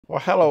Well,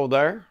 hello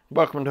there.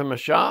 Welcome to my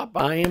shop.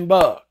 I am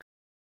Buck.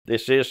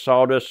 This is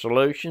Sawdust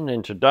Solution,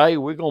 and today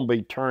we're going to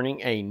be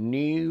turning a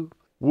new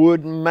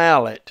wooden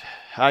mallet.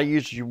 I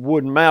use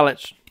wooden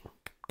mallets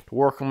to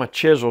work on my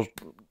chisels,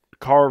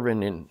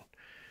 carving and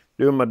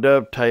doing my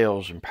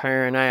dovetails and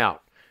paring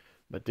out.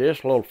 But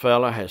this little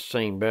fella has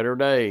seen better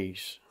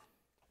days.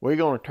 We're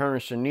going to turn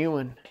this a new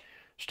one.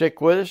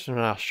 Stick with us and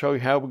I'll show you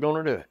how we're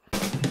going to do it.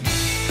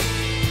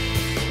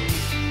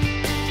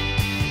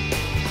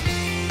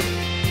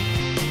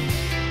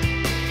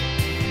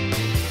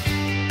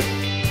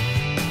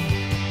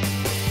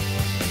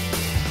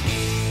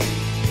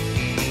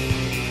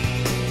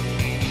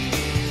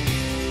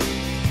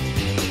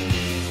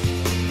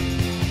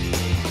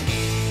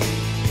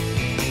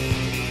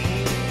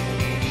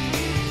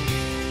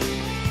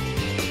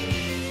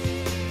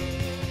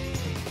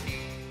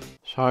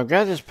 So I've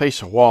got this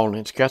piece of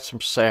walnut. It's got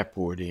some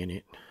sapwood in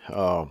it.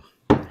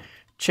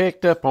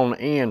 Checked up on the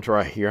ends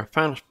right here. I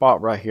found a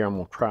spot right here. I'm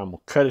gonna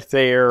cut it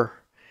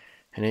there,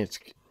 and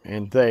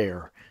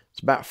there. It's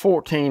about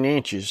 14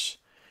 inches.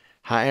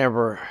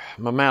 However,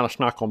 my mallet's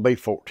not gonna be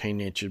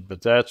 14 inches,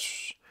 but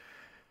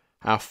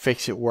I'll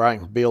fix it where I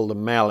can build a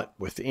mallet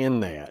within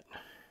that,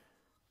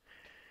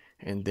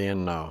 and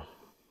then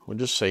we'll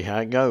just see how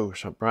it goes.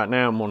 So right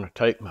now, I'm gonna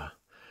take my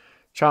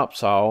chop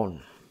saw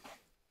and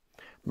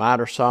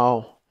miter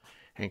saw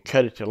and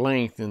cut it to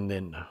length, and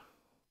then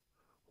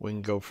we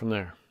can go from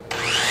there.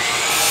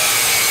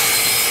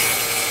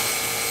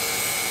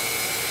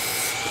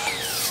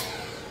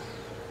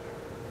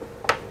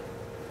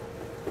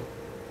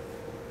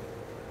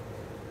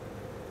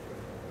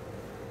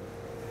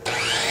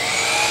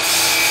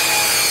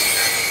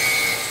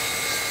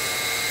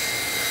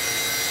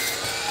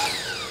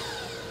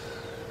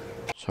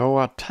 So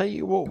I'll tell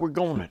you what we're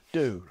gonna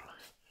do.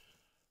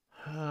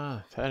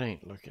 That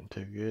ain't looking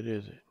too good,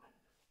 is it?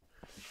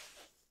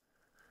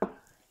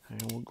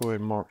 And we'll go ahead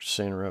and mark the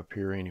center up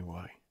here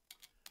anyway.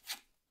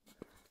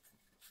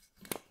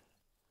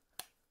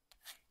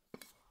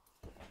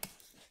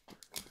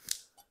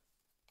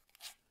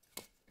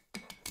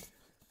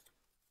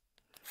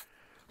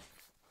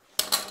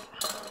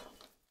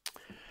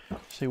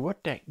 See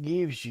what that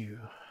gives you.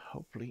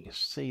 Hopefully you can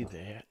see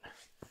that.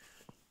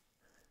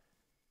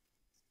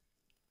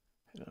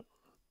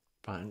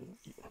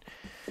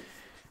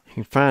 You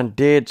can find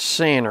dead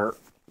center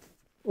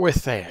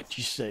with that,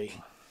 you see.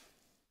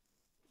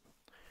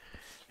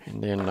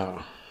 And then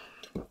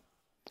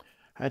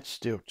that's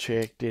still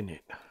checked, isn't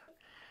it?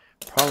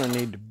 Probably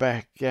need to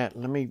back that.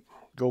 Let me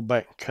go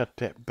back and cut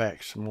that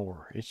back some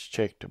more. It's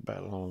checked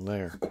about along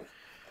there.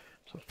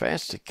 So if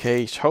that's the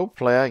case,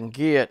 hopefully I can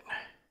get,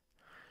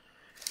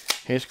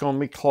 it's going to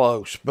be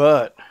close,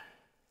 but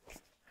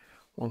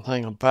one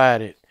thing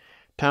about it,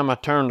 time I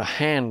turn the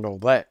handle,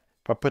 if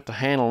I put the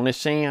handle on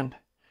this end,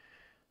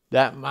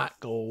 that might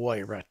go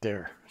away right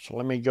there. So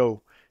let me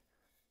go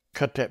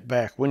cut that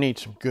back. We need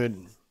some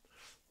good,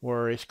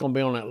 where it's going to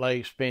be on that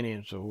lathe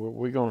spinning. So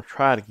we're going to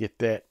try to get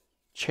that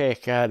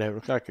check out of it.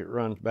 Looks like it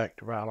runs back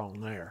to right on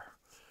there.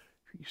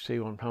 You see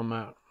what I'm talking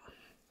about?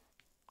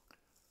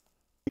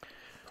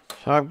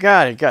 So I've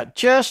got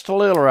just a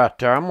little right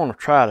there. I'm going to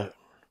try to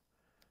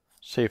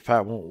see if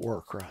that won't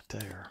work right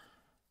there.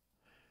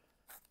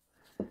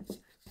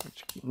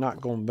 It's not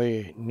going to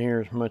be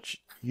near as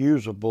much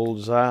usable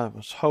as I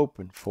was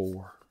hoping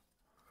for,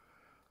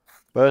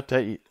 but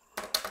that's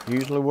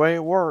usually the way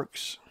it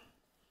works.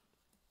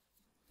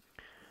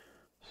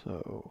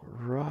 So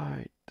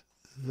right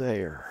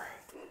there.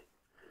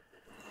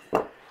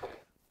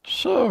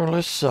 So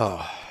let's see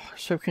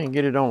if we can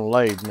get it on the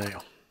lathe now.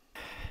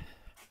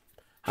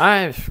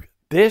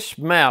 This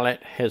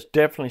mallet has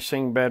definitely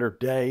seen better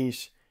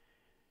days,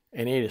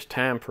 and it is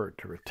time for it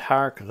to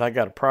retire because I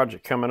got a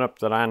project coming up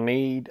that I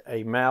need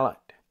a mallet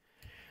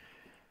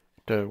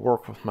to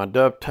work with my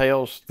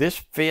dovetails. This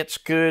fits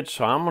good,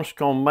 so I'm just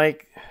gonna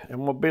make it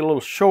will be a little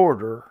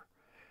shorter,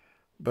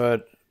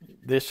 but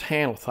this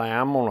handle thing,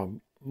 I'm gonna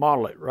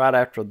model it right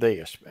after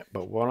this.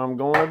 But what I'm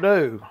gonna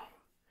do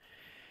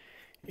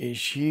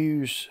is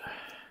use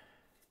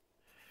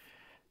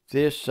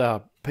this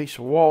piece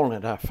of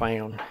walnut I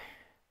found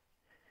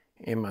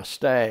in my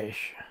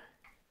stash.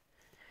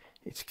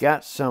 It's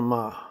got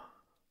some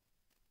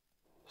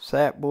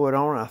sapwood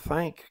on it. I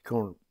think it's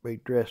going to be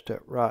dressed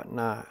up right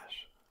nice.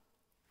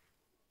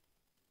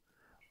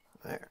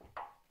 There.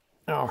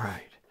 All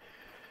right.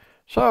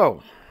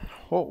 So,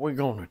 what we're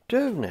going to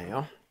do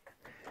now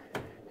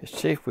is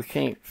see if we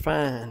can't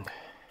find,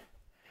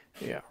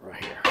 yeah,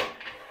 right here.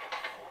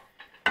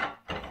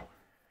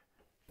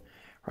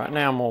 Right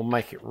now I'm going to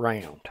make it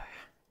round.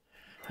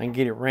 I can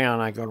get it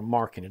round, I go to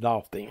marking it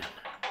off then.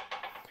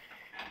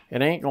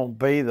 It ain't going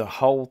to be the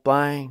whole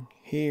thing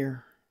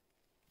here.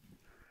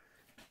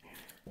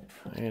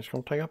 And it's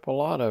going to take up a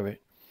lot of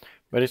it.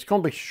 But it's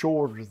going to be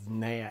shorter than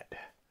that.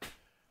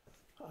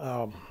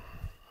 I'm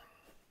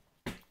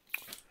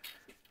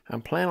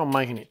planning on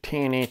making it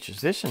 10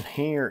 inches. This in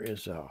here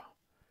is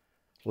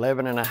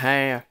 11 and a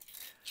half.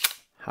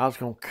 I was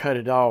going to cut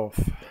it off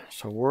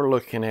So we're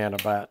looking at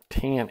about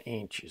 10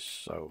 inches.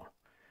 So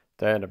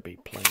that'll be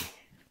plenty.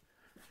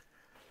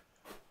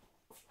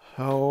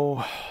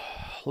 So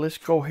let's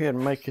go ahead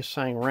and make this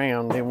thing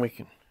round, then we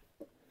can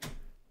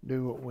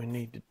do what we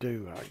need to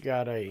do. I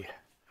got a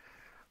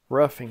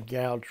roughing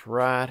gouge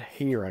right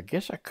here. I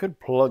guess I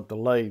could plug the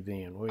lathe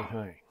in. What do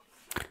you think?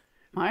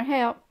 Might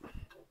help.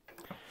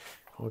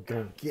 We're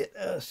gonna get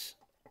us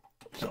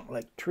some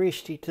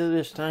electricity to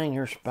this thing.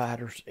 There's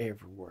spiders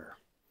everywhere.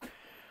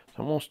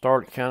 So I'm gonna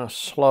start kind of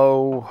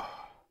slow.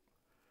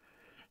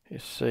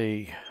 Let's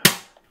see.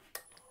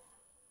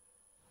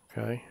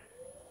 Okay.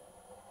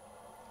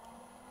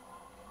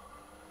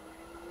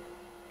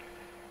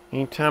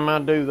 Anytime I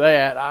do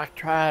that, I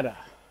try to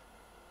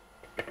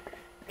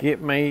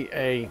get me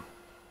a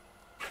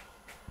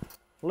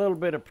little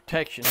bit of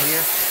protection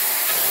here.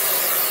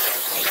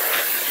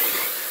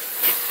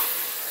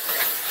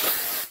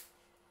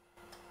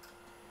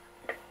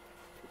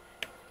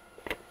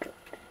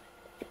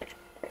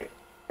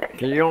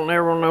 Because you don't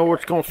never know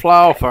what's going to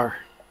fly off her.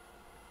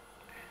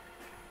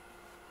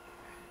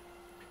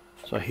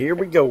 So here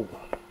we go.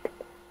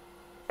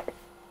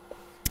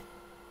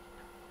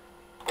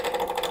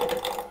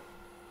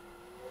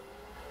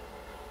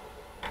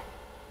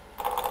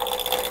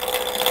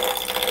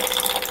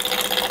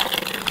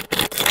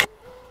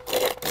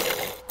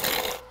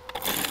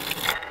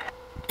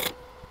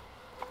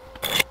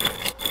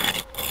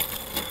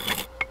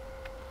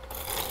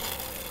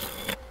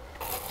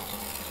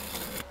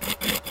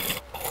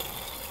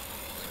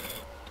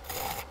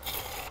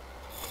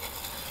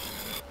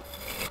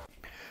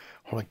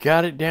 Well, I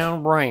got it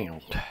down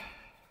round.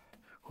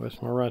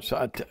 What's my right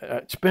side?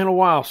 It's been a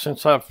while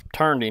since I've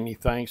turned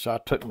anything, so I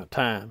took my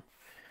time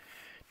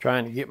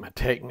trying to get my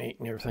technique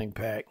and everything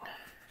back.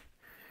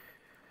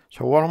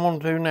 So what I'm going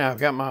to do now, I've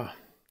got my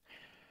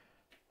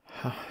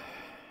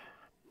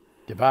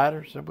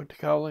dividers, is that what they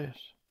call this?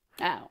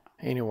 Oh.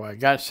 Anyway, I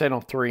got it set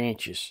on 3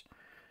 inches.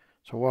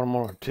 So what I'm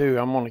going to do,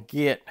 I'm going to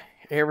get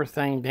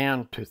everything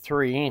down to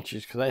 3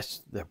 inches because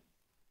that's the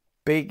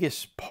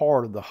biggest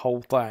part of the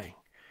whole thing.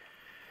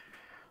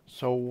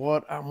 So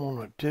what I'm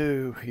going to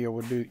do here,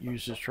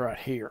 use this right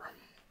here.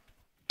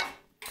 But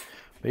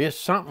it's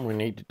something we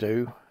need to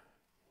do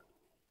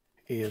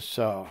is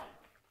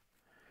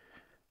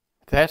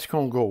that's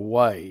going to go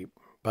away.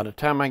 By the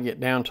time I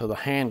get down to the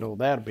handle,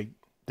 that'll be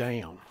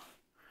down.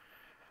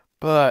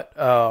 But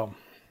I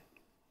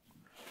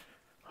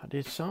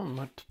did something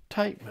with the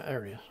tape.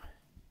 There it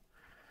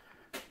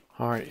is.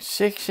 All right,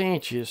 6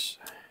 inches.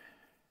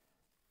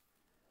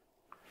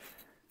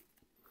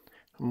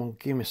 I'm going to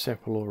give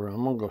myself a little room.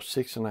 I'm going to go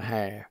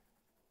 6.5.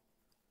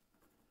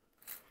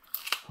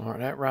 All right,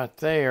 that right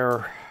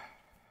there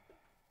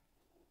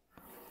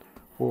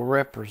will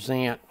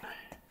represent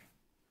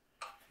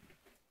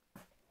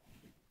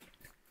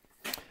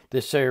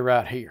this area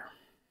right here.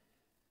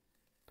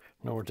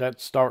 In other words, that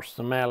starts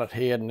the mallet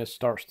head and this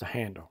starts the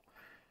handle.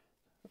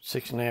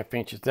 6.5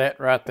 inches. That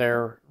right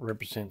there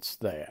represents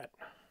that.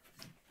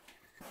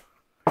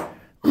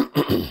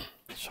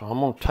 So I'm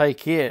going to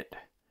take it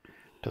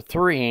to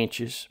 3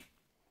 inches,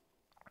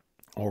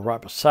 or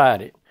right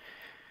beside it.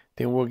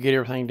 Then we'll get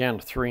everything down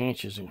to 3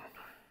 inches, and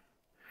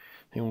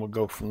then we'll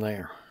go from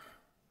there.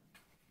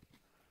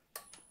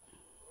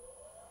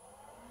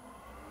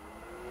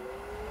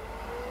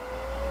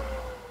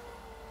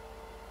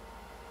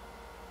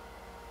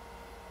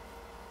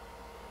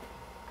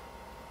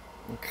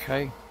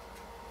 Okay.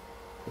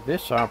 For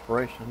this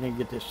operation, I need to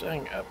get this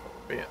thing up a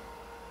little bit.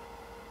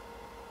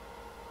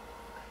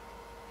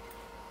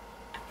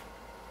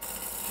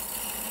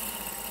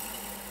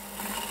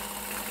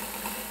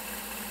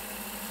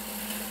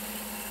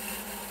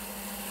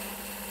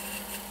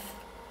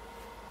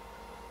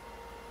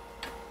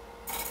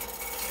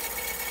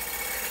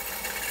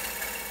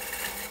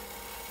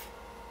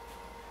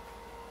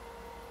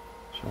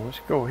 So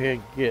let's go ahead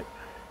and get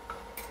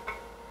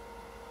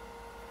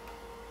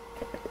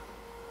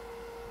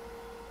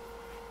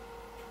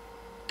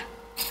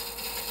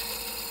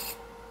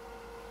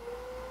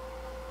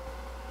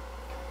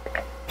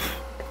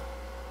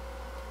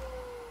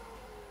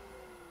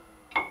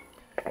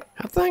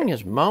that thing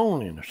is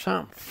moaning or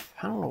something.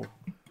 I don't know.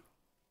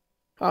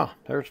 Oh,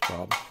 there's a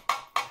problem.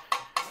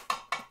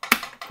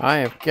 I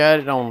have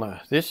got it on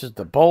the, this is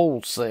the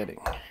bowl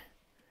setting.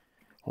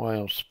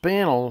 Well,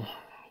 spindle,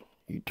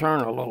 you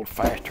turn a little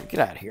faster. Get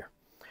out of here.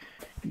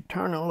 You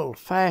turn a little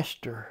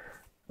faster.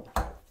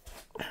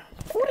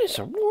 What is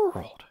the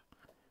world?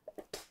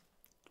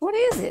 What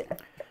is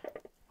it?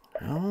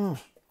 Oh,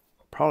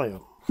 probably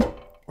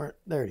where,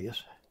 there it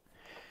is.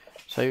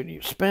 So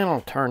you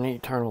spindle turn, you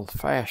turn a little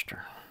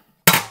faster.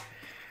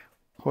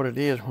 What it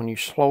is, when you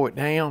slow it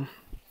down,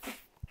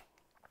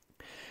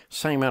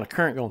 same amount of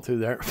current going through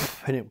there,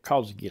 and it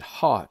causes it to get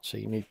hot. So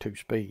you need 2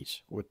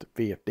 speeds with the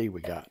VFD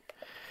we got.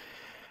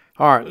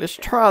 All right, let's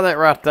try that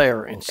right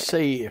there and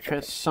see if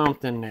it's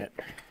something that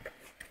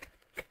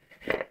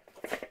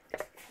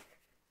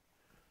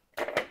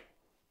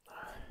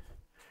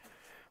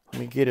let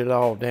me get it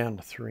all down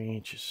to 3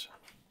 inches.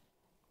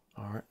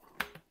 All right.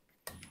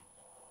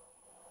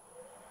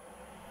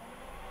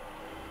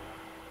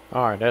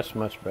 All right, that's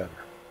much better.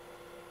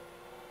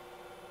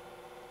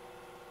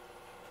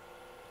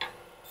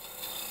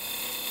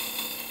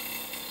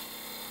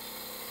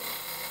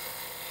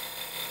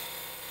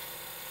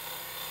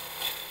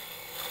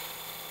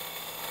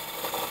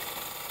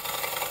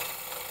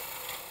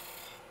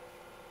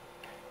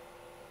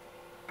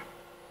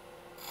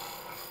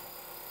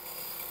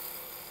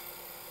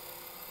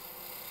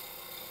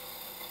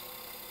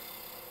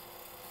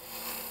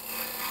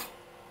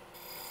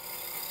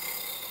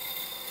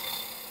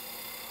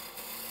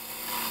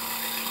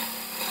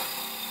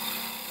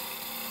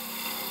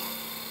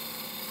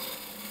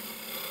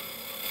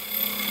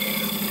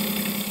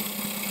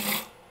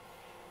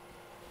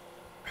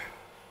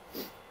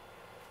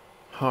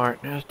 All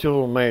right, let's do a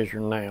little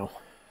measuring now.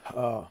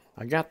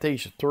 I got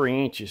these at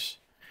 3 inches,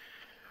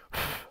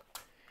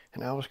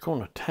 and I was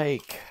going to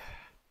take,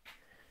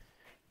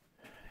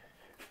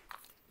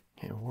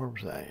 and where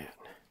was that at?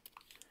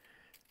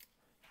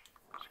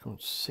 It's going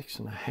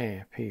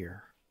 6.5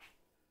 here.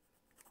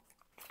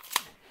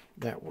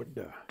 That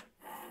would,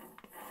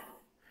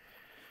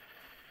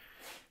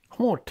 I'm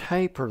going to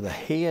taper the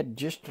head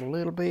just a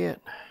little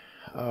bit.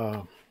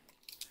 So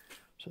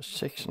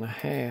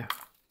 6.5.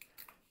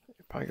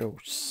 If I go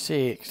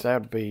 6,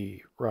 that'd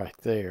be right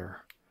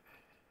there.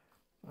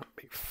 That'd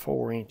be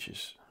 4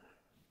 inches.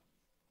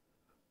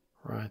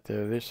 Right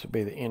there. This would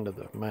be the end of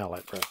the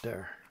mallet right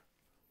there.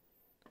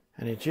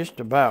 And it's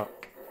just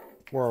about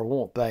where I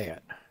want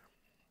that.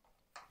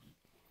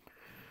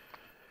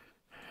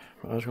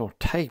 I was going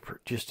to taper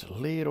it just a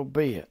little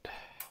bit.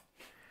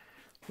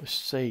 Let's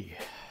see.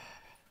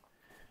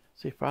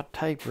 See if I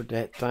tapered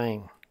that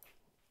thing.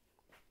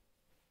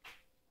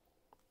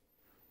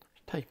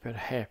 Taper it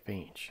 1/2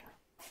 inch.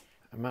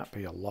 It might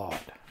be a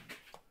lot.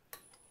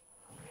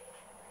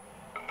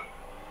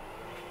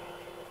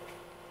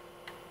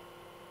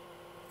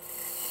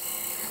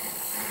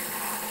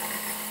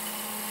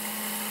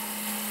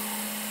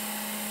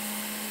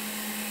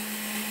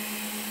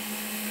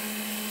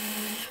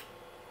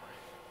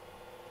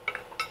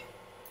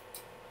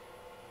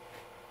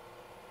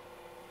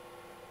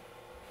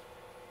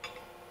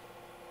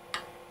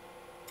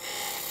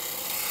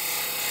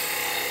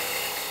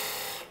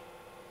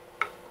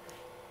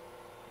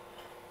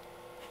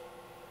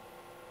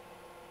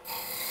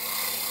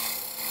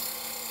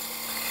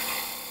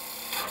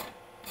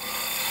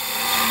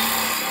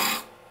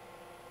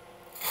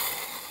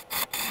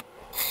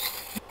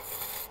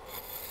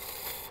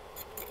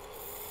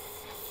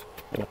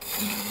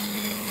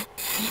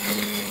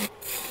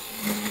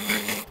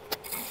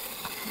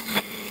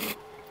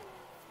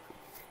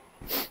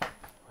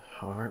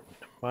 All right,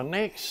 my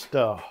next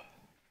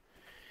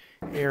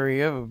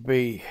area would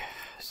be,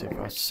 see if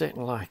I was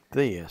sitting like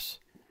this.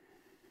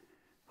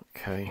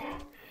 Okay,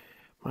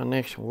 my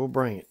next one, we'll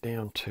bring it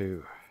down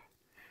to,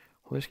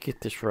 let's get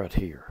this right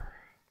here.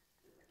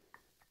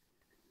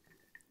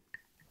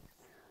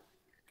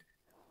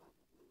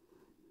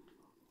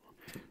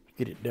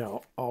 Get it down,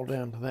 all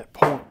down to that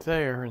point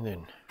there, and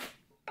then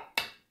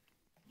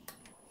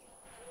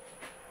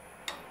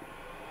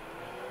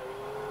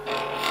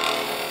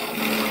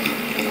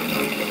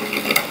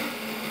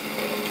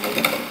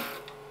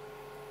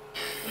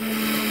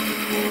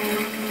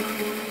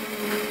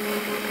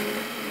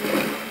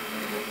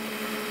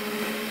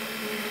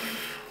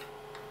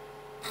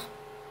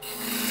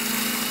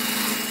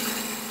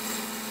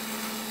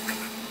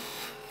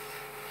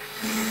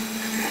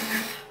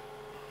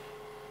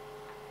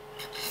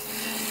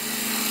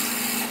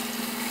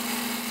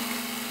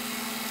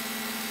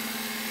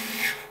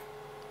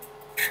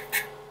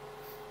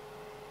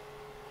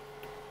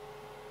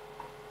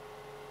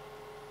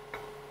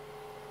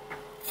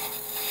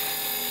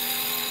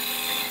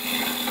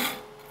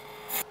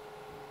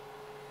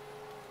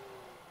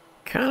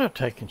kind of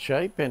taking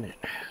shape in it.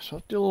 So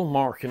let's do a little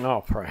marking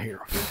off right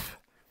here.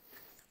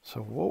 So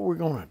what we're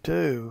going to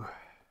do,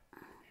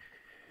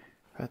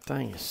 that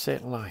thing is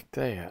sitting like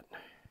that.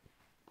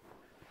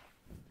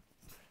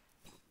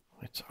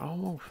 It's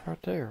almost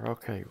right there.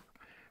 Okay,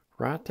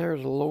 right there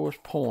is the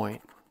lowest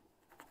point.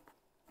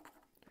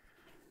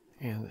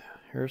 And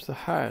here's the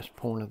highest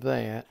point of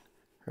that.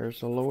 There's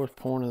the lowest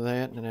point of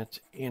that, and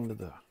that's the end of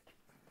the,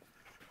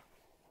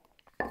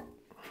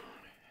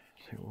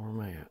 see where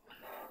I'm at.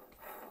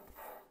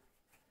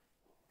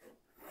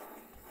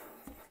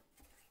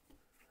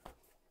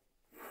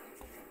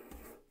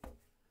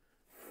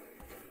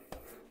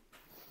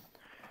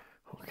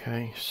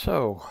 Okay,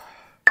 so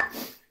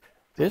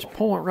this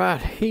point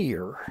right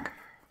here,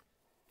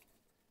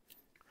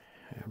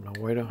 I have no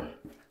way to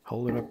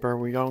hold it up there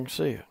where y'all can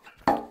see it.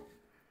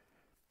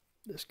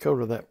 Let's go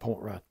to that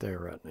point right there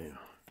right now.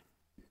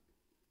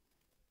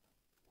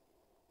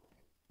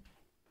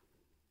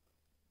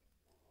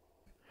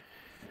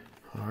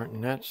 All right,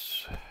 and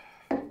that's,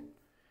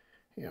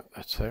 yeah,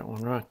 that's that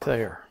one right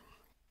there.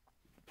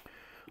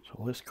 So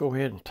let's go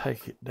ahead and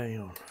take it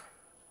down.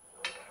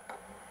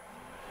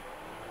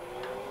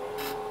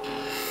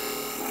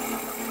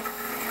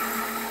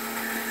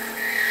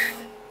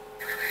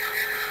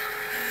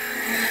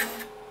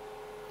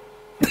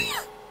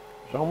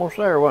 It's almost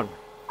there, wasn't it?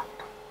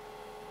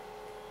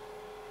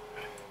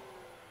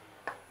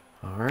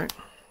 All right.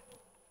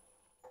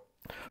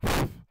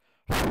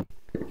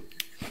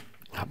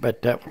 I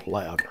bet that was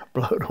loud. I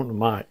blew it on the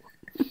mic.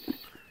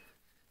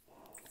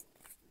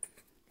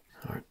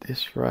 All right,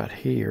 this right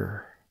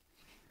here.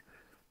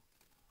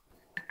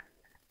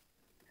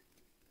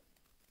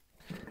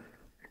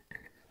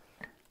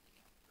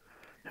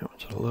 That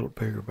one's a little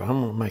bigger, but I'm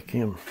going to make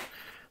him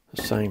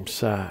the same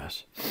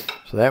size.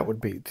 So that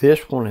would be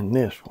this one and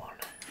this one.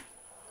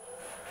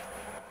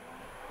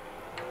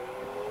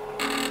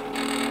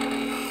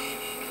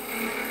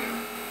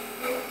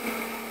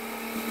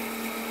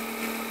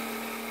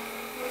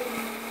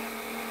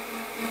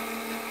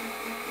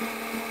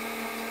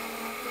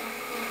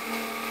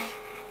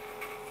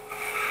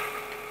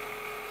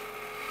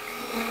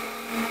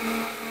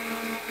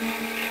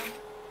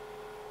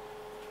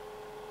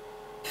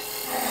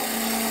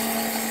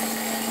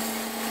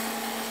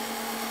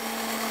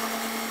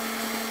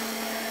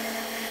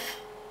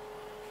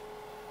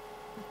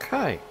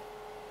 Okay.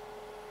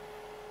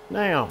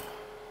 Now,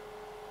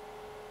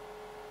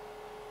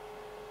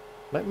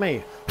 let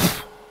me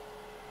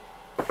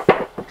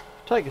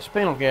take a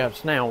spindle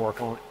gouge now and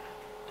work on it.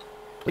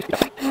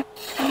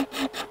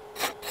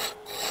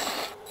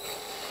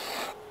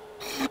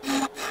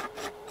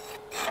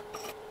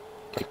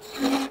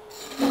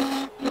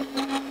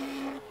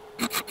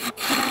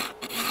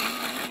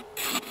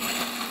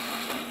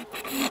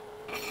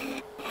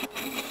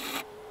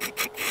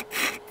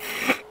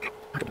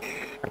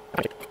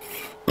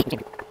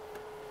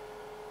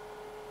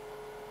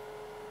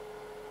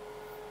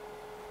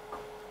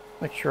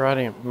 Make sure I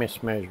didn't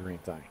mismeasure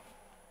anything.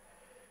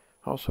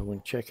 Also,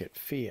 when check it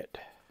fit,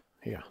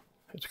 yeah,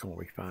 it's going to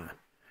be fine.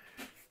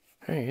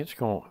 Hey, I think it's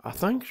going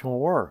to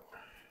work.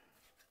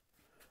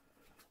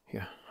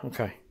 Yeah,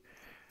 okay.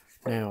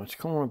 Now, it's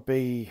going to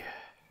be,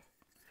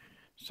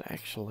 it's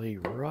actually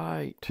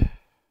right.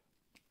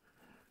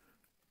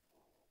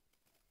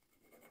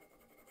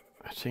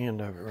 That's the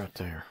end of it right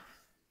there.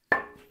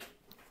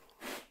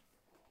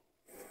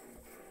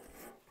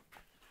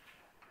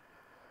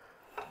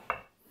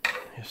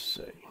 Let's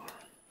see.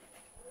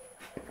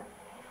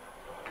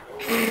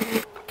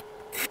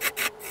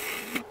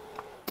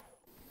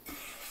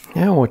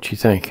 Now what you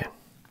thinking?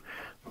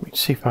 Let me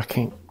see if I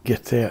can't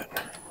get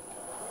that.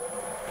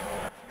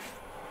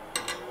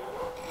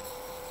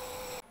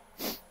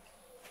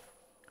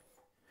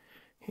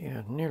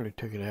 Yeah, nearly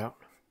took it out.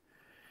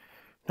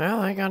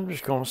 Now I think I'm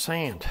just going to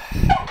sand.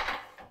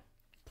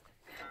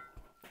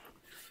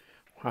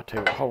 I'll tell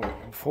you what, hold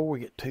on, before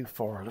we get too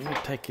far, let me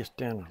take this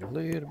down a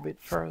little bit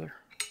further.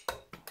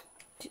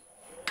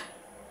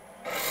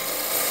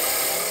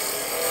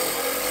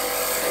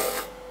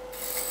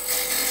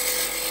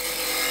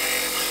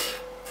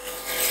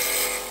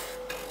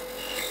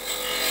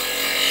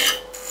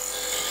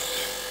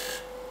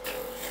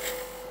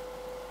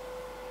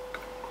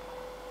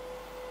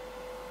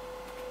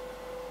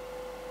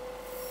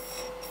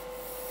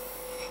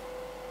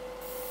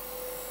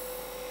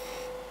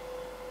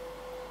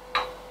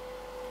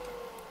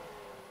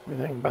 What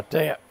do you think about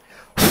that?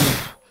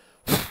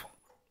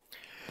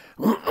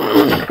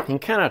 You can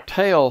kind of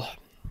tell.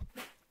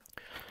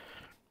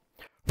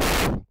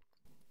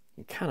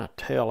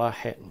 I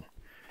hadn't.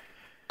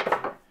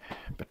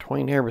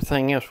 Between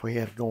everything else we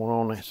had going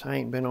on, this I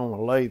ain't been on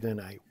a lathe in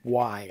a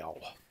while,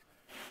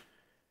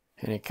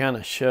 and it kind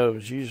of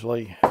shows.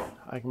 Usually,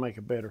 I can make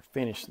a better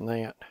finish than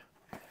that.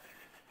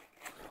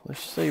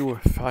 Let's see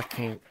if I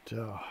can't.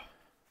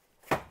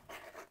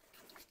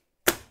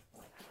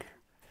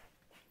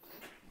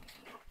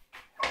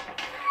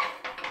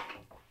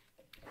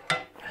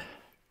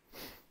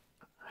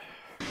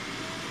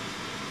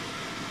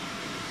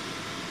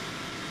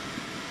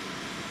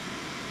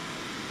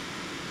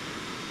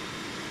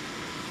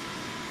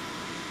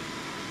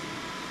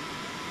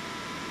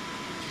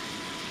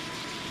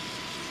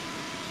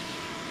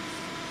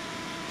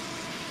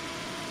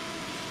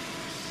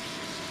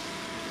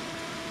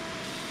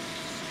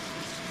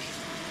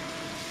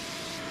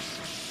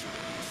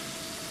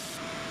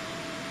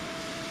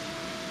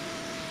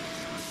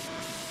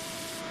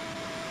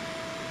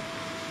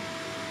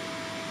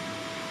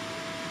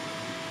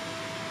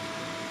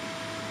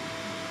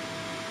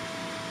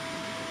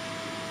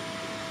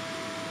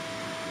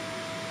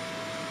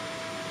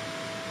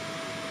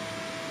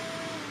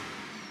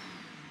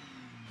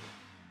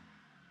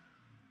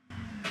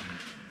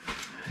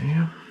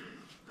 Yeah,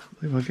 I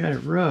believe I got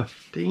it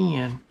roughed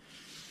in.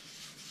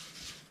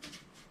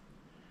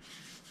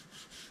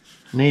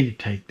 I need to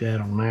take that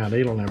on out.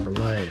 It'll never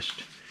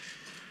last.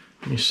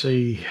 Let me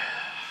see.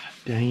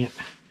 Dang it.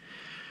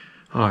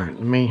 All right,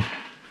 let me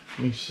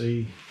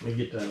see. Let me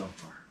get that off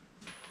there.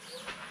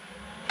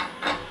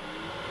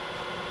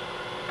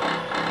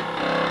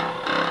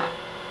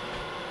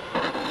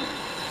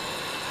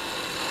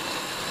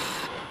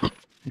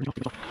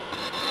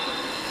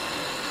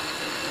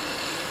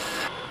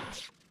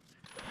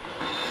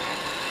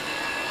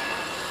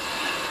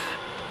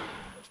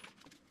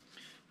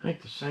 I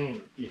think the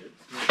sand will get it.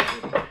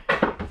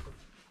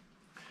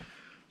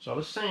 So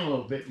let's sand a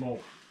little bit more.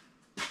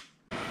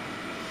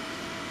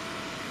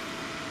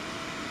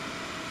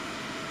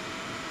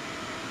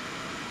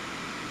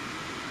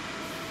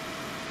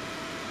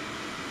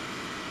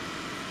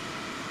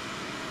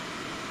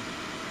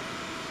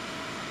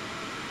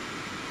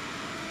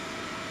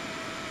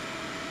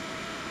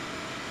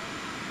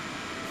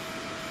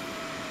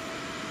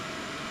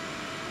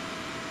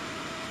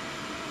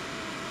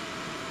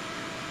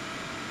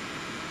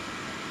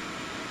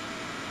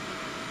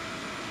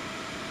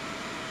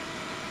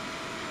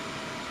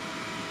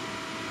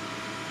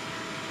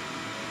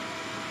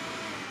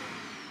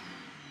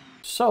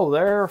 So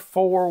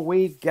therefore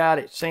we got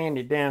it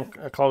sanded down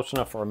close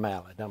enough for a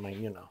mallet. I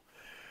mean, you know.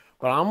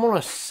 But I'm going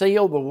to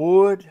seal the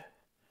wood.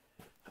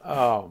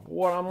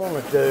 What I'm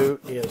going to do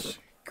is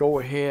go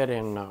ahead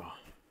and I'm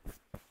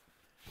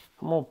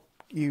going to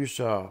use,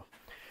 I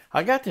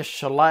got this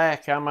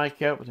shellac I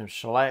make up with them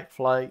shellac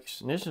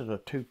flakes. And this is a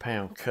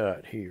 2-pound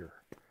cut here.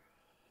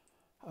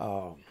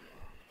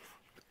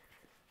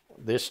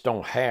 This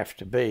don't have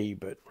to be,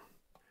 but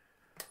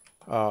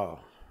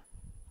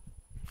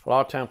a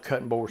lot of time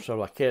cutting board stuff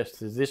like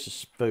this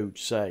is food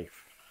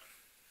safe,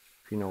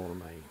 if you know what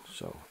I mean.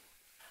 So,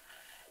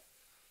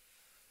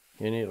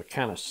 and it'll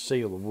kind of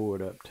seal the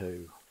wood up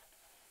too.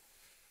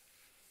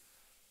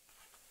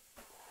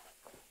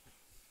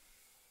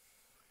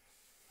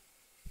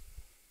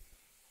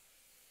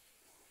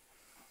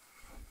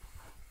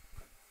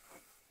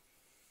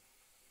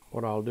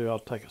 What I'll do, I'll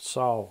take a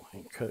saw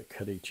and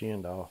cut each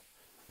end off.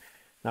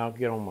 Now I'll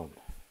get on my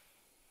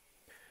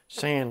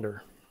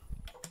sander,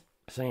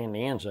 sand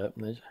the ends up.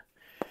 And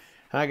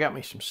I got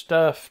me some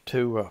stuff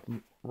to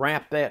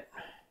wrap that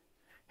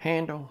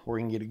handle where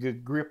you can get a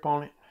good grip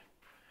on it.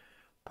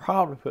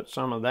 Probably put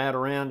some of that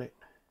around it.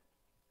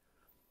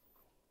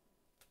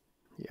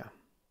 Yeah.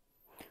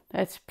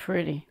 That's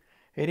pretty.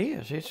 It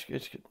is. It's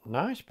a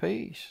nice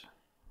piece.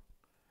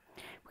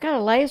 We got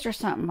a laser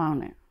something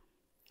on it.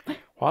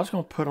 Well, I was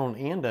going to put on the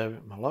end of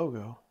it my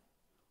logo.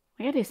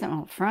 We got to do something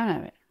on the front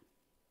of it.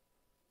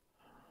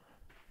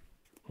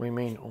 What do you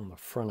mean on the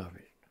front of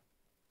it?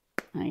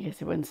 I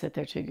guess it wouldn't sit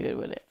there too good,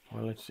 would it?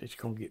 Well, it's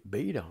going to get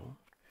beat on.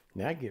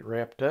 Now get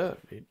wrapped up.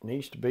 It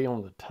needs to be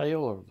on the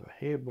tail or the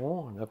head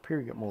one. Up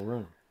here you got more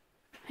room.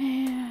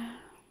 Yeah.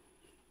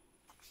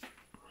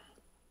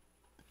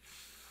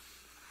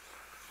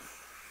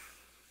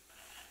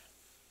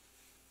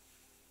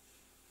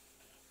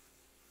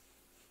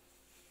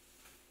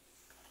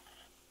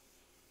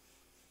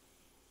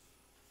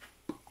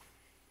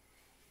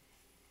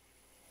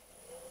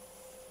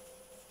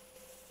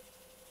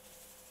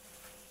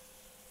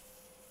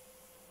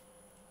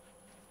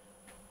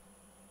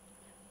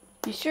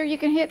 You sure you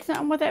can hit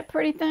something with that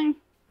pretty thing?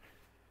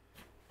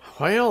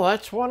 Well,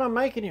 that's what I'm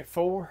making it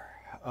for.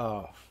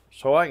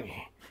 So I can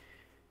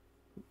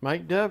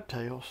make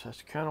dovetails.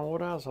 That's kind of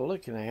what I was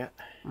looking at.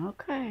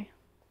 Okay.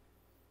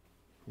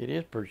 It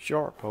is pretty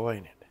sharp, though,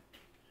 ain't it?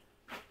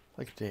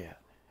 Look at that.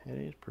 It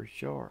is pretty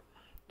sharp.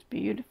 It's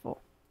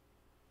beautiful.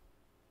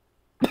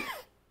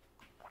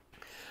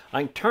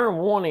 I can turn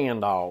one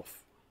end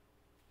off,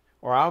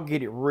 or I'll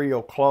get it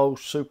real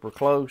close, super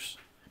close,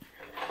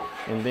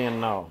 and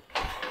then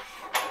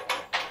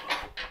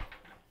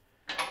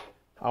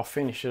I'll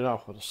finish it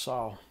off with a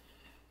saw.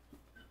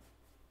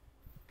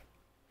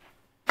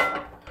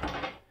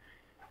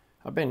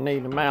 I've been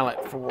needing a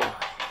mallet for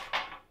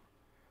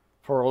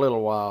a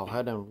little while.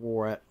 I done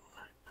wore it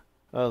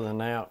other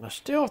than out. And I'm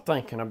still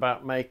thinking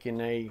about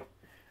making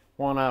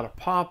one out of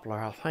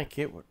poplar. I think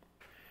it would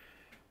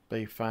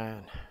be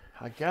fine.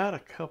 I got a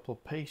couple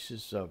of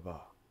pieces of,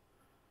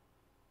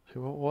 see,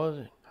 what was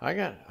it?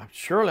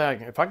 Surely I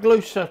can, if I glue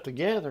stuff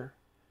together,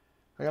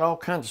 I got all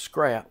kinds of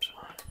scraps.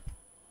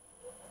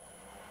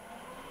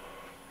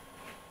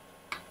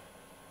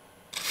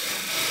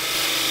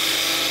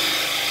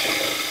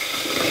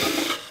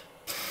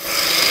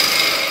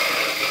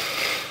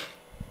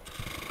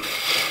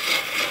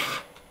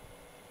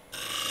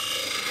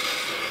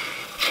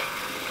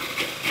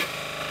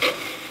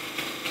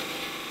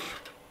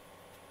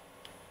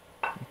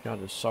 I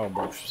just saw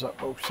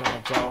both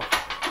sides off.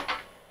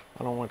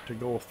 I don't want it to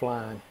go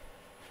flying.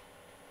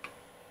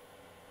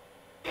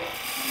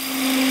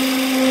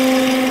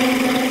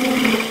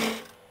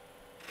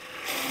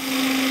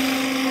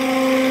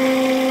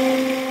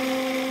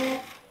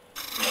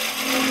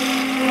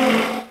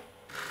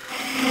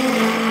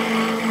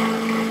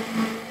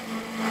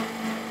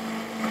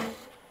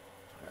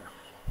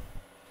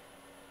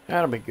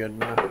 That'll be good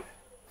enough.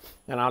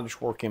 And I'll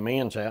just work them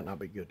ends out and I'll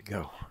be good to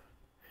go.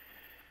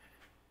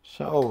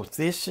 So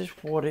this is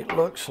what it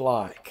looks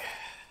like.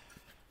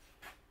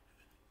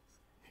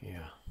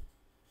 Yeah.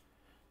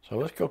 So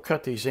let's go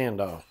cut these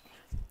ends off.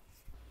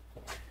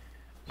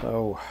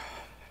 So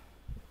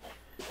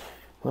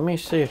let me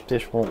see if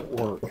this won't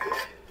work.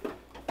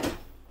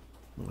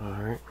 All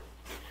right.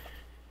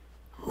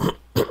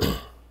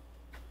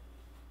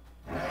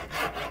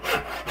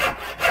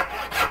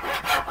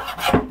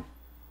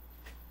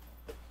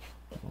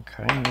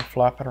 Okay, you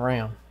flop it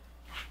around.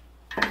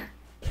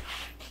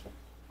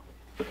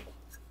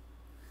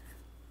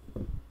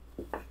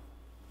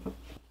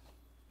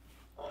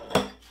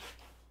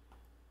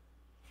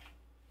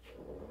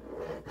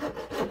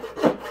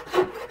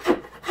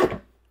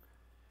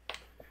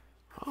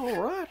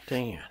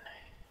 in.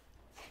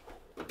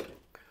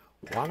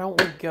 Why don't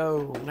we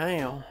go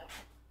now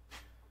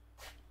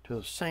to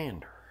the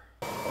sander?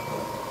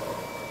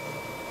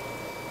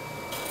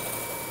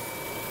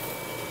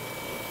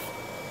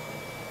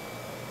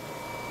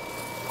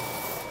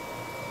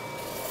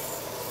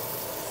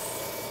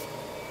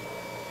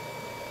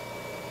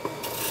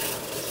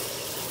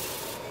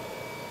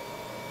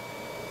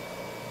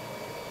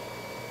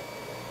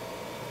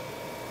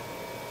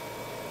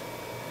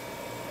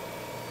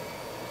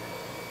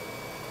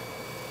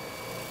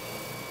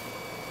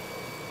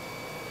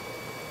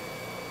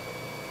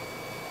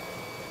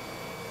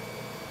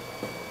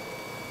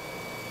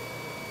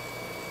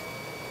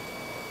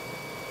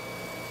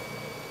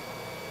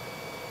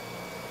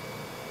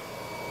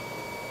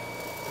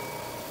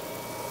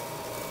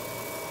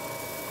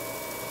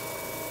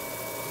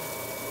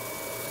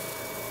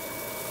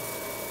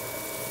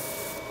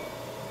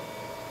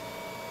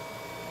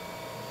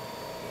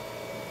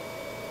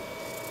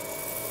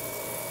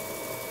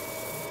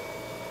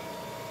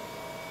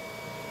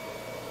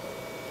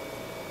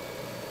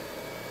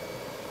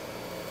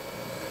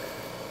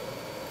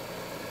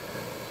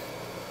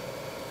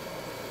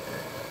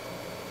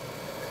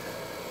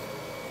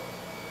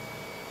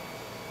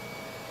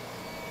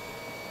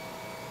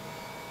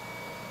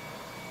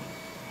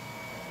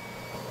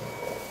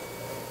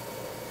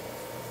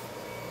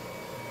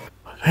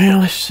 Well,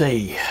 let's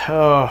see.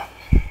 Come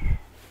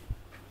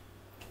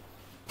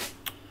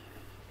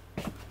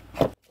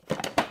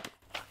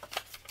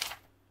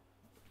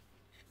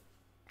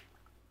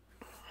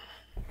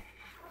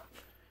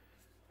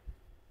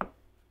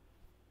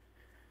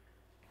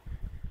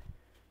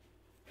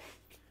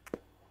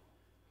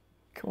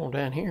on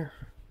down here.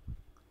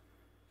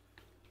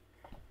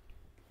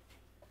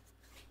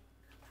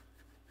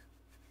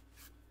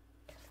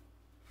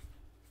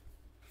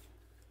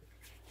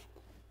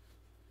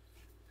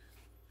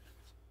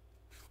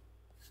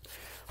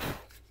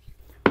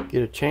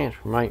 Get a chance,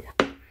 we might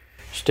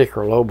stick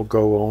our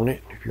logo on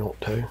it if you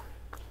want to.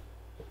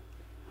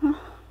 Huh.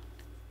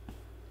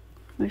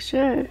 We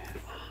should.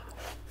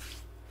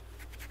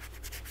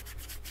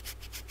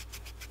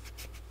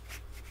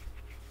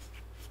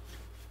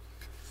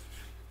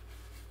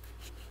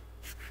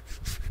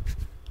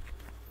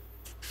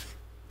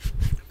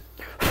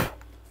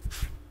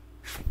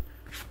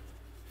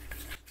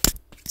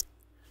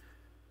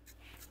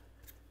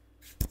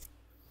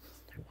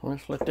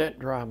 Let's let that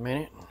dry a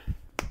minute.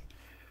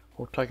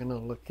 We'll take another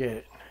look at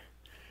it.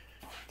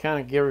 Kind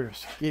of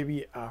give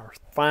you our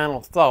final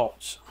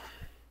thoughts.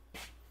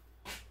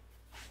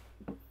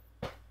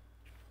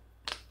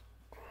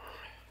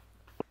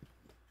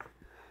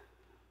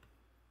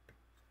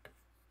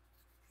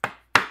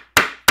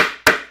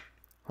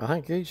 I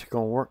think these are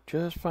going to work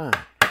just fine.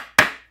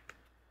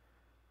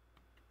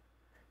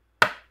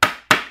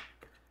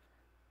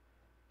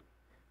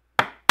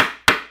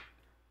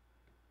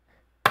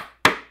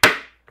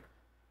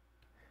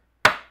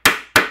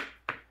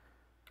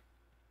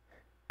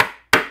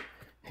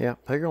 Yeah,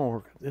 they're gonna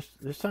work. This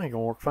thing gonna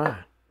work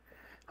fine.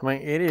 I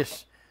mean, it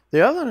is.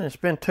 The other one has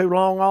been too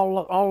long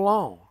all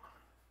along.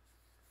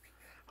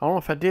 I don't know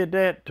if I did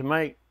that to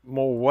make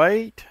more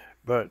weight,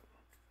 but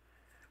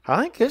I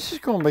think this is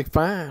gonna be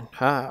fine.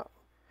 I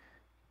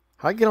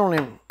get on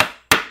them.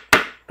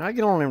 I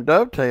get on them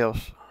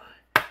dovetails.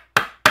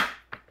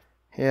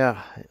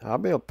 Yeah, I'll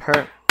be able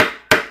to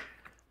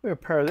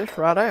pair this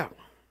right out.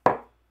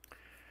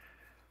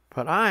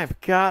 But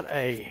I've got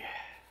a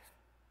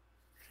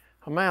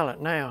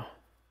mallet now.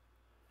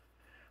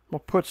 I'm gonna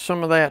put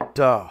some of that.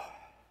 Tell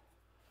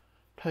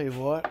you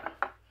what,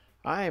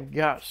 I have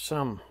got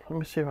some. Let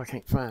me see if I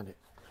can't find it.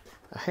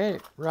 I had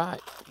it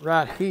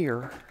right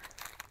here.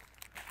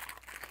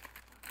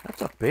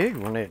 That's a big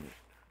one, isn't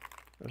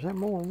it? Is that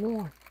more than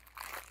one?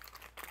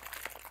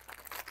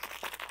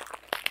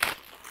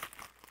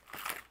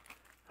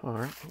 All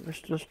right,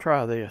 let's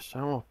try this. I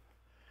don't know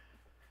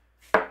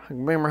if I can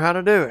remember how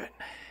to do it.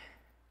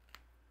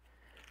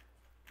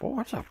 Boy,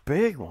 that's a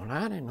big one.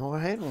 I didn't know I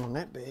had one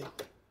that big.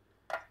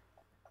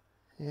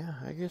 Yeah,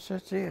 I guess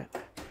that's it.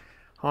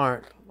 All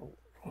right,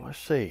 let's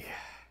see.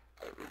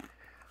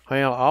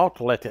 Well, I ought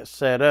to let that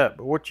set up,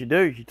 but what you do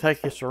is you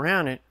take this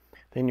around it,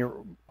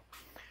 then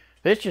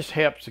this just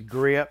helps the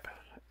grip.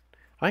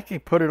 I can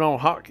put it on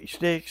hockey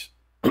sticks,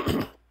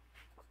 but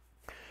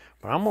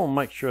I'm gonna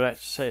make sure that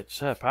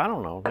sets up. I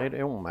don't know,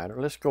 it won't matter.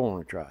 Let's go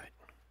on and try it.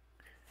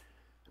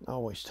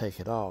 Always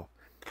take it off.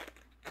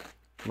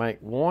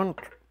 Make one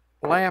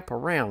lap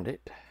around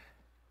it.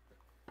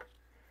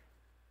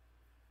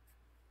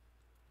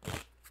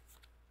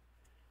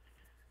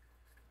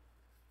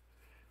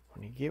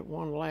 When you get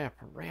one lap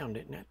around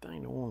it, and that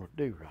thing don't want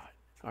to do right.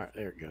 All right,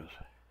 there it goes.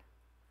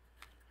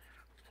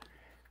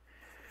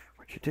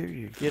 What you do,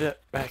 you get up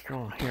back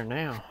on here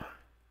now.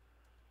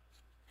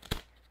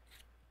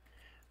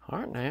 All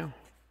right, now.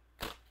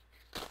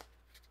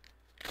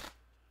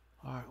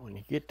 All right, when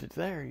you get to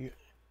there, you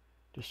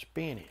just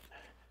spin it.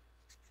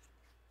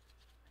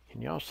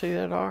 Can y'all see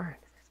that, all right?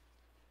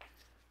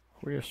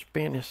 We'll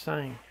spin this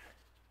thing.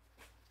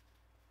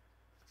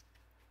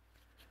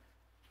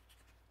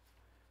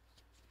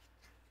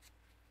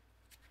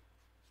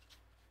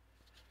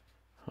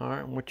 All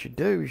right, and what you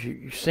do is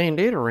you send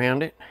it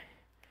around it,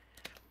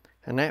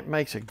 and that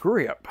makes a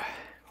grip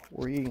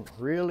where you can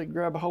really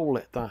grab a hold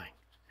of that thing.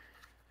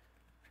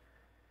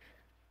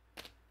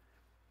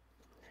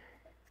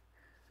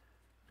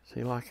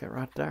 See, like that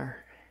right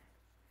there?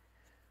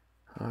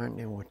 All right, and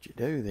then what you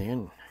do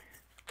then,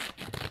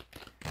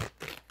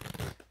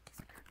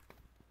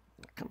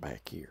 come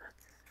back here.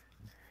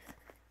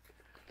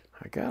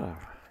 I got a,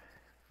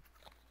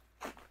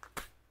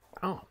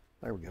 oh,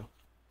 there we go.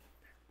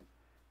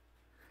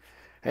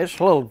 It's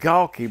a little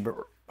gawky, but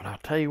I'll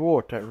tell you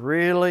what, that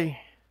really,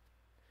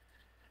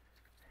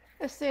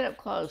 Let's sit up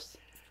close.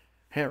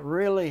 it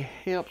really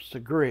helps the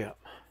grip.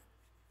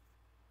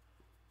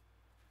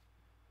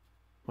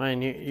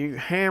 Man, you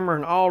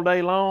hammering all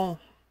day long,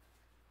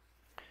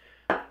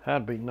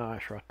 that'd be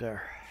nice right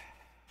there.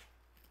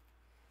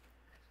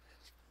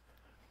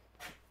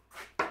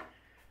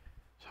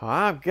 So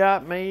I've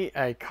got me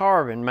a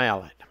carving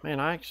mallet. Man,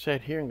 I can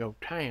sit here and go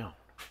town.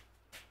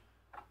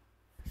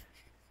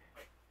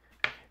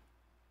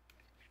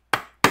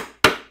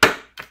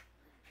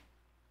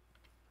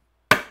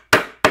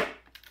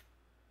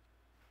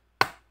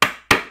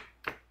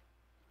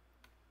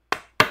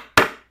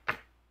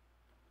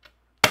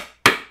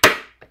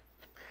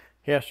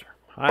 Yes,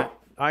 sir.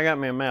 I got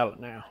me a mallet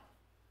now.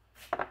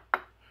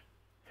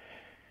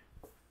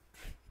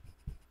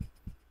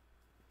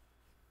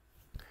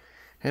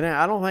 And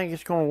I don't think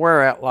it's going to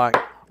wear out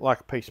like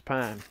a piece of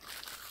pine.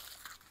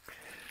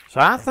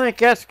 So I think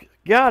that's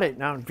got it.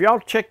 Now, if y'all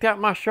checked out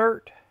my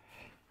shirt,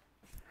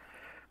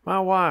 my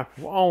wife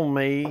want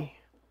me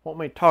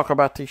to talk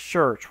about these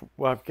shirts.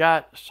 Well, I've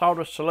got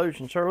Sawdust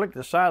Solutions. Sir, look at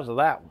the size of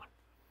that one.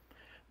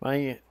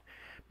 Man, it'd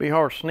be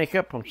hard to sneak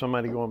up on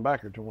somebody going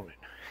backwards on it.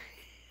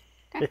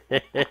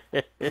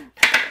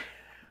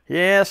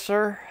 Yes,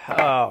 sir.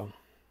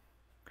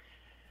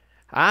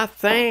 I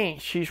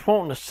think she's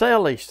wanting to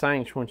sell these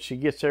things when she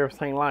gets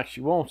everything like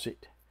she wants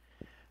it.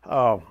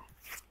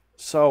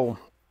 So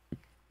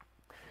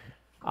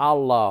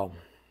I'll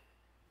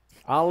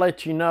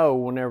let you know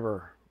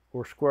whenever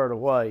we're squared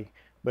away.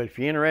 But if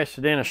you're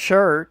interested in a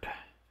shirt,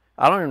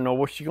 I don't even know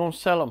what you're going to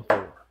sell them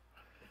for.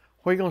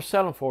 What are you going to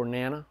sell them for,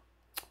 Nana?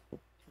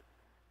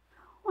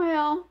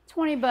 Well,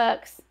 $20.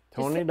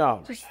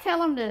 $20. Just tell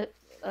them to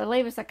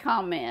leave us a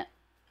comment.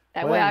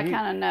 That way I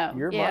kind of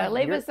know. Yeah,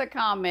 leave us a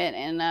comment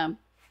and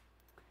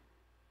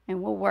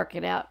we'll work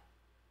it out.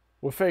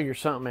 We'll figure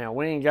something out.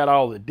 We ain't got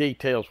all the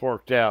details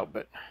worked out,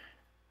 but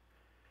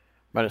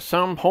at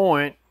some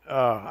point,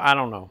 I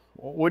don't know.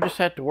 We'll just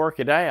have to work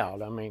it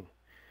out. I mean,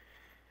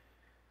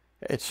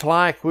 it's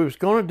like we was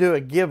going to do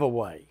a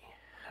giveaway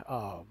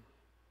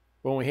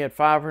when we had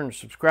 500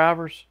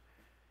 subscribers.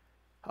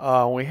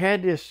 We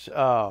had this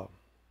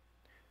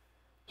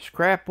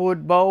scrap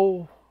wood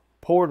bowl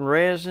poured in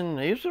resin.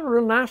 It was a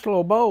real nice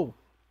little bowl.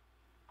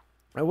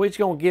 And we was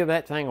going to give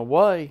that thing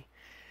away.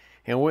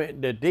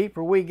 And the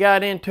deeper we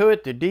got into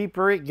it, the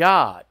deeper it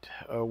got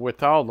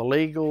with all the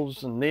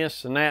legals and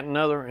this and that and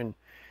other. And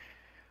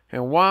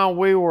while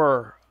we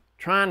were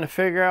trying to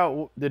figure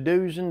out the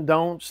do's and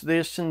don'ts,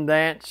 this and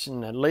that's,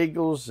 and the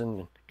legals,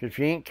 and because if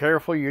you ain't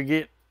careful,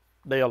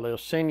 they'll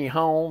send you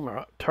home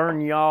or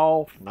turn you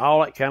off and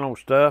all that kind of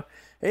stuff.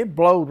 It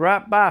blowed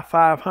right by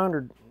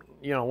 500.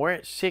 You know, we're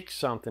at 6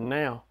 something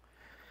now.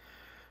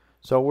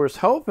 So we're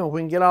hoping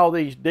we can get all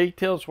these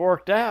details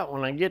worked out.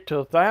 When I get to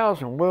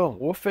 1,000,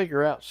 we'll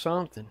figure out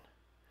something.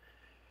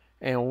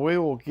 And we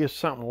will give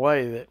something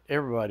away that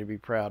everybody be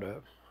proud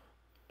of.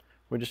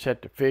 We just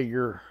have to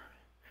figure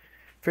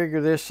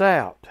this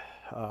out.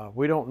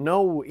 We don't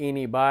know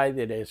anybody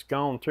that has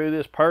gone through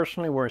this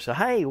personally where they say,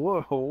 hey,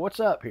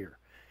 what's up here?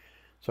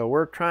 So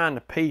we're trying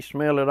to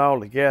piecemeal it all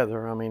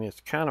together. I mean,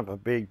 it's kind of a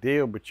big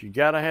deal, but you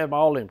got to have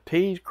all them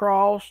T's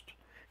crossed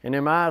and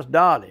them I's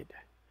dotted.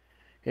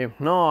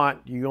 If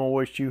not, you're going to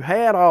wish you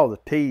had all the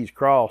T's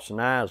crossed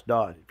and I's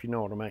dotted, if you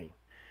know what I mean.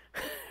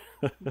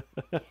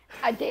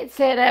 I did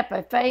set up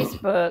a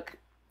Facebook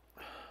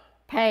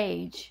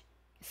page,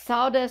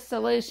 Sawdust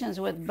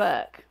Solutions with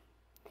Buck.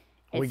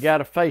 We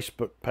got a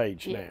Facebook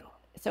page now.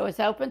 So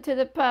it's open to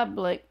the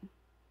public,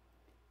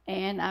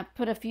 and I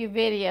put a few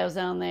videos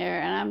on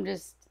there, and I'm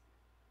just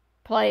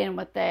playing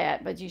with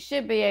that. But you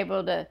should be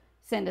able to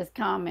send us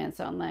comments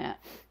on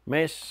that.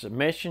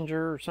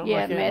 Messenger or something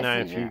like that?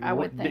 Messenger, now, I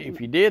would think.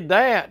 If you did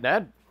that,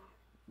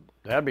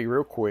 that'd be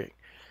real quick.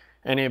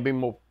 And it'd be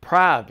more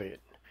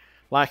private.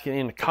 Like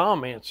in the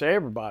comments,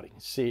 everybody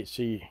can see it.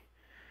 See,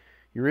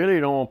 you really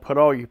don't want to put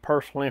all your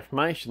personal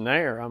information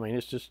there. I mean,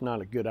 it's just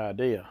not a good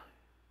idea.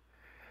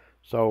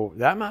 So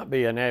that might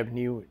be an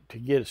avenue to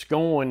get us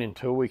going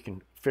until we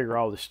can figure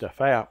all this stuff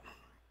out.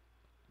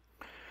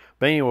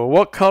 But anyway,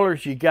 what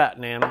colors you got,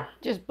 Nana?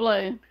 Just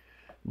blue.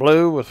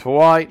 Blue with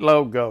white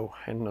logo,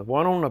 and the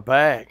one on the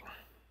back.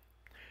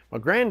 My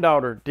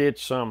granddaughter did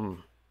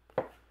some,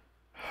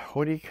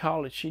 what do you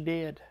call it she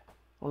did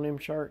on them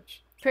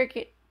shirts?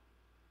 Cricket.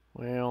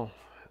 Well,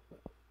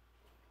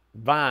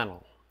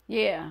 vinyl.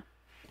 Yeah.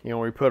 You know,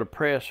 we put a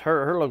press,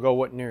 her logo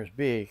wasn't near as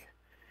big,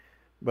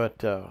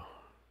 but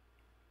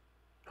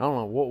I don't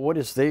know, what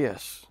is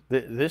this?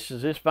 This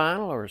is this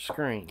vinyl or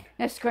screen?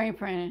 That's screen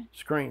printed.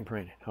 Screen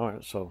printed. All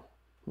right, so,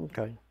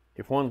 okay.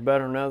 If one's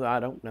better than another, I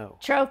don't know.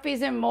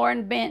 Trophies and More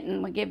in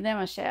Benton. We give them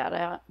a shout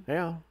out.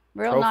 Yeah.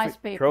 Real nice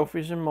people.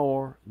 Trophies and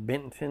More,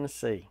 Benton,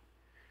 Tennessee.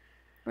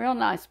 Real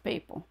nice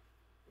people.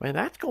 Man,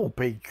 that's going to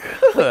be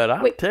good.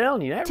 I'm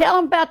telling you. Tell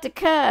them about the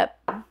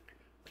cup.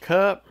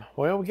 Cup.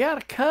 Well, we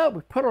got a cup.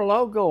 We put our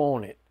logo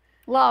on it.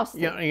 Lost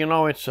it. You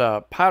know, it's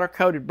powder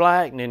coated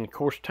black, and then, of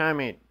course,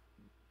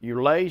 you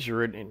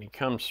laser it and it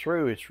comes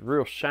through, it's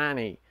real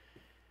shiny.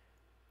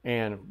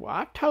 And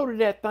I toted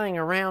that thing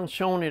around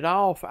showing it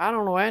off. I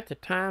don't know, at the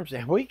times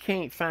that we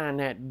can't find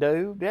that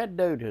dude. That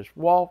dude has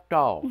walked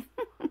off.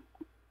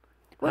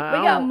 we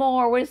got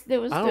more. There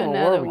was another one. I don't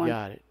know where we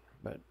got it.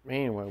 But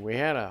anyway, we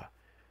had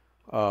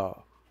a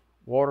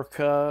water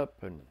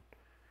cup, and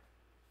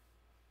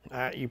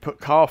you put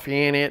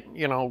coffee in it,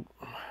 you know.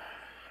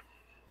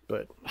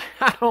 But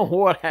I don't know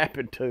what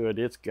happened to it.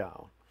 It's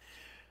gone.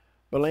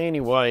 But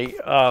anyway,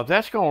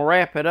 that's going to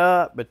wrap it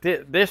up. But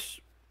this,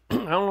 I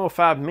don't know if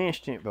I've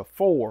mentioned it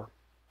before.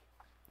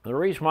 The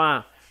reason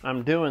why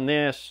I'm doing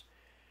this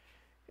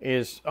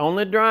is on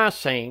the dry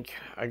sink,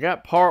 I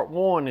got part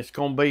 1. It's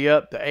going to be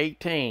up the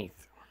 18th.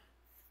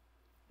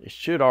 It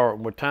should, or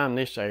by the time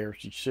this airs,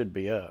 it should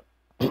be up.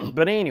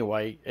 But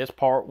anyway, it's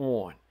part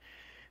 1.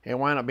 It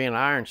wound up being an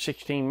hour and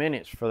 16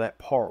 minutes for that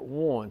part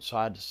 1. So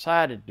I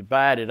decided to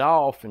divide it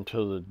off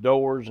into the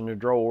doors and the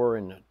drawer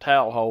and the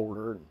towel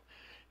holder. And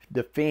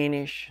the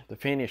finish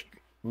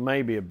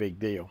may be a big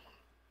deal.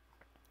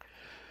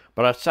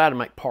 But I decided to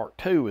make part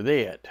 2 with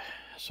it.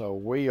 So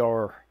we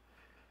are,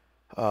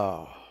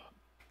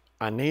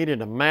 I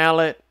needed a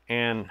mallet,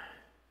 and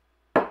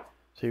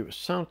see, it was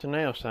something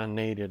else I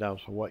needed I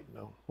was waiting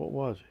on. What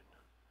was it?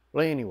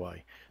 Well,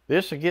 anyway,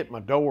 this will get my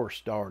door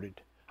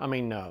started. I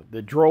mean,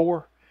 the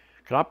drawer.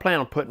 Because I plan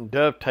on putting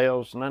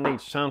dovetails, and I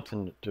need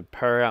something to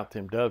pair out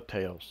them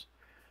dovetails.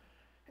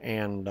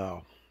 And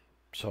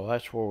so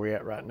that's where we're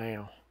at right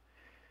now.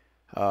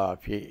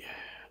 If you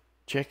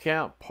check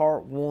out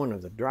part 1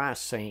 of the dry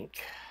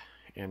sink,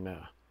 and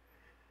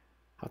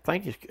I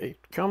think it's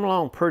come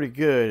along pretty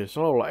good. It's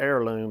a little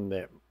heirloom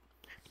that's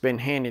been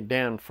handed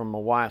down from my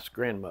wife's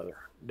grandmother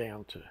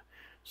down to.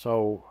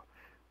 So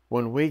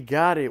when we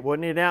got it,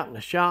 wasn't it out in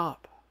the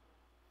shop?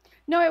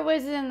 No, it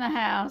was in the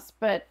house,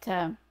 but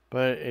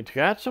it's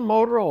got some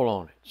motor oil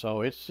on it,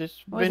 so it's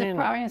been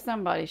probably in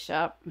somebody's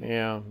shop.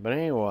 Yeah, but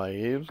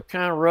anyway, it was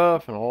kind of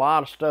rough and a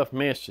lot of stuff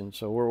missing.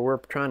 So we're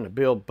trying to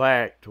build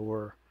back to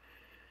where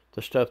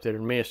the stuff that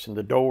are missing,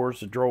 the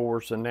doors, the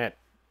drawers, and that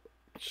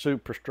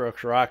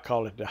superstructure, I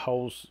call it, the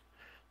holes,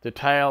 the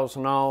towels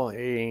and all.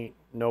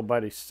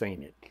 Nobody's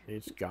seen it.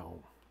 It's gone.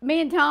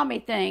 Me and Tommy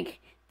think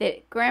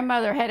that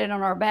grandmother had it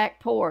on our back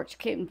porch,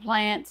 keeping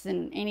plants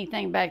and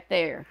anything back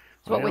there.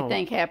 That's what we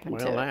think happened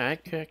to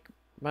it.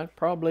 That's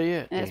probably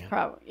it. That's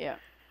probably, yeah.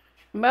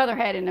 Mother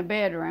had it in the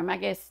bedroom. I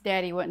guess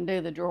Daddy wouldn't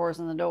do the drawers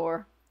and the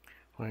door.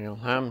 Well,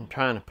 I'm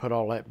trying to put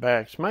all that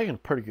back. It's making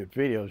pretty good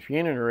videos. If you're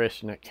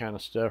interested in that kind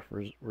of stuff,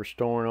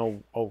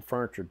 restoring old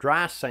furniture.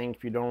 Dry sink,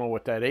 if you don't know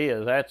what that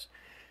is,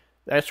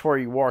 that's where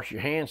you wash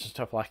your hands and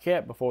stuff like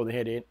that before they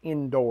had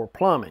indoor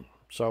plumbing.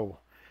 So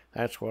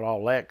that's what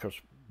all that, because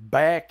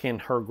back in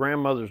her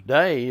grandmother's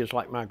day, it's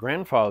like my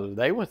grandfather,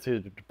 they went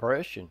through the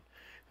Depression.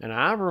 And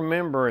I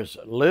remember as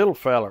a little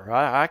feller,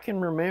 I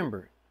can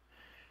remember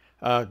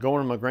going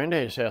to my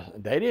granddad's house.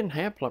 They didn't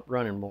have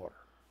running water.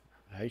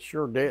 They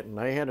sure didn't.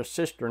 They had a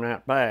cistern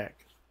out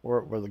back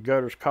where the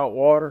gutters caught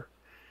water.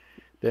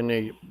 Then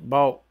they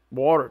bought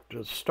water to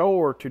the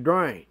store to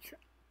drink.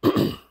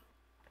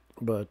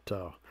 But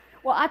well,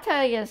 I'll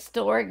tell you a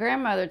story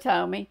grandmother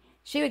told me.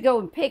 She would go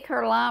and pick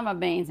her lima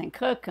beans and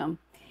cook them,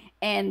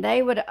 and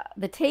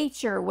the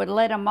teacher would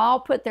let them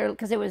all put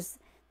because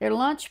their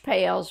lunch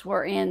pails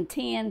were in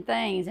tin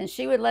things, and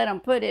she would let them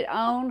put it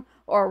on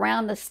or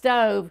around the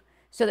stove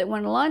so that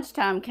when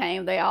lunchtime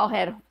came, they all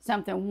had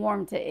something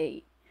warm to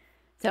eat.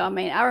 So, I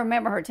mean, I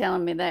remember her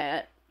telling me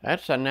that.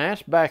 That's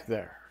back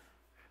there.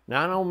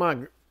 Now, I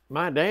know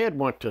my dad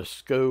went to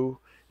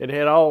school. It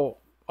had all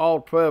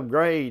 12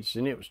 grades,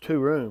 and it was 2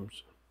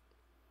 rooms.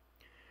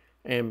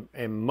 And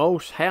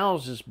most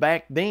houses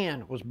back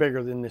then was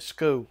bigger than this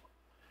school.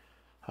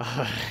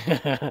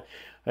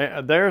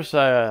 There's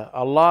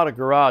a lot of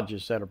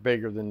garages that are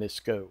bigger than this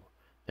school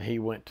that he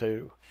went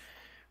to.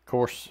 Of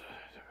course,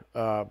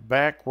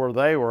 back where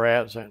they were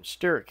at was in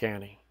Stewart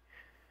County.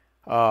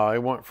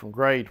 It went from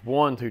grades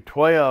 1 through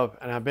 12,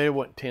 and I bet it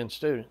wasn't 10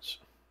 students.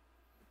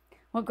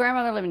 Well,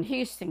 grandmother lived in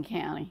Houston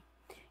County,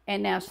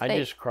 and now I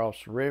just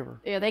crossed the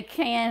river. Yeah, they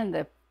canned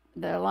the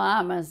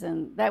limas,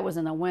 and that was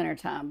in the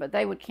wintertime, but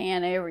they would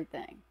can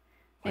everything.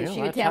 And well,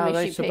 she would tell me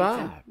they she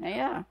survived. Picked them.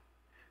 Yeah.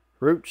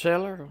 Root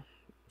cellar.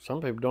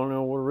 Some people don't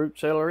know what a root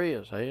cellar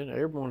is.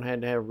 Everyone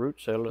had to have a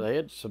root cellar. They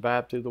had to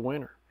survive through the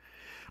winter.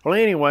 Well,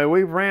 anyway,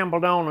 we've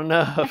rambled on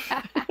enough.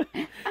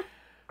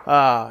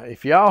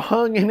 If y'all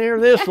hung in there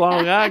this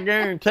long, I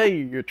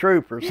guarantee you're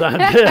troopers.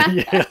 I tell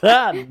you,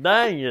 God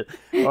dang it.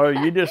 Or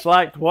you just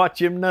like to watch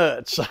them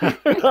nuts.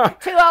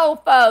 Two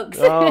old folks.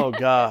 Oh,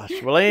 gosh.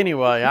 Well,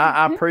 anyway,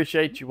 I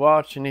appreciate you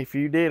watching. If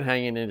you did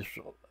hang in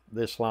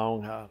this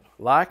long,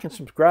 like and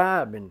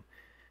subscribe,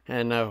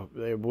 and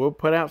we'll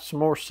put out some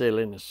more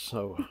silliness.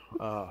 So,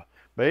 but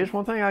here's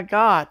one thing I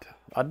got.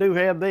 I do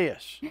have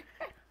this.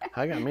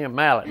 I got me a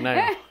mallet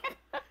now.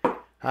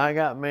 I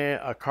got me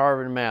a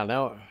carving mallet.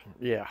 Now,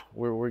 yeah,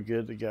 we're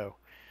good to go.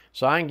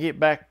 So I can get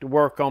back to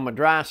work on my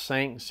dry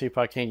sink and see if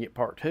I can get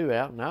part 2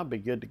 out, and I'll be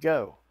good to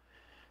go.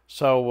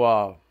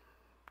 So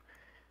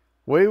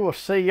we will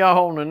see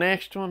y'all on the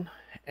next one,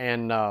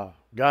 and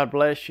God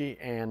bless you,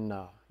 and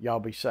y'all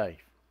be safe.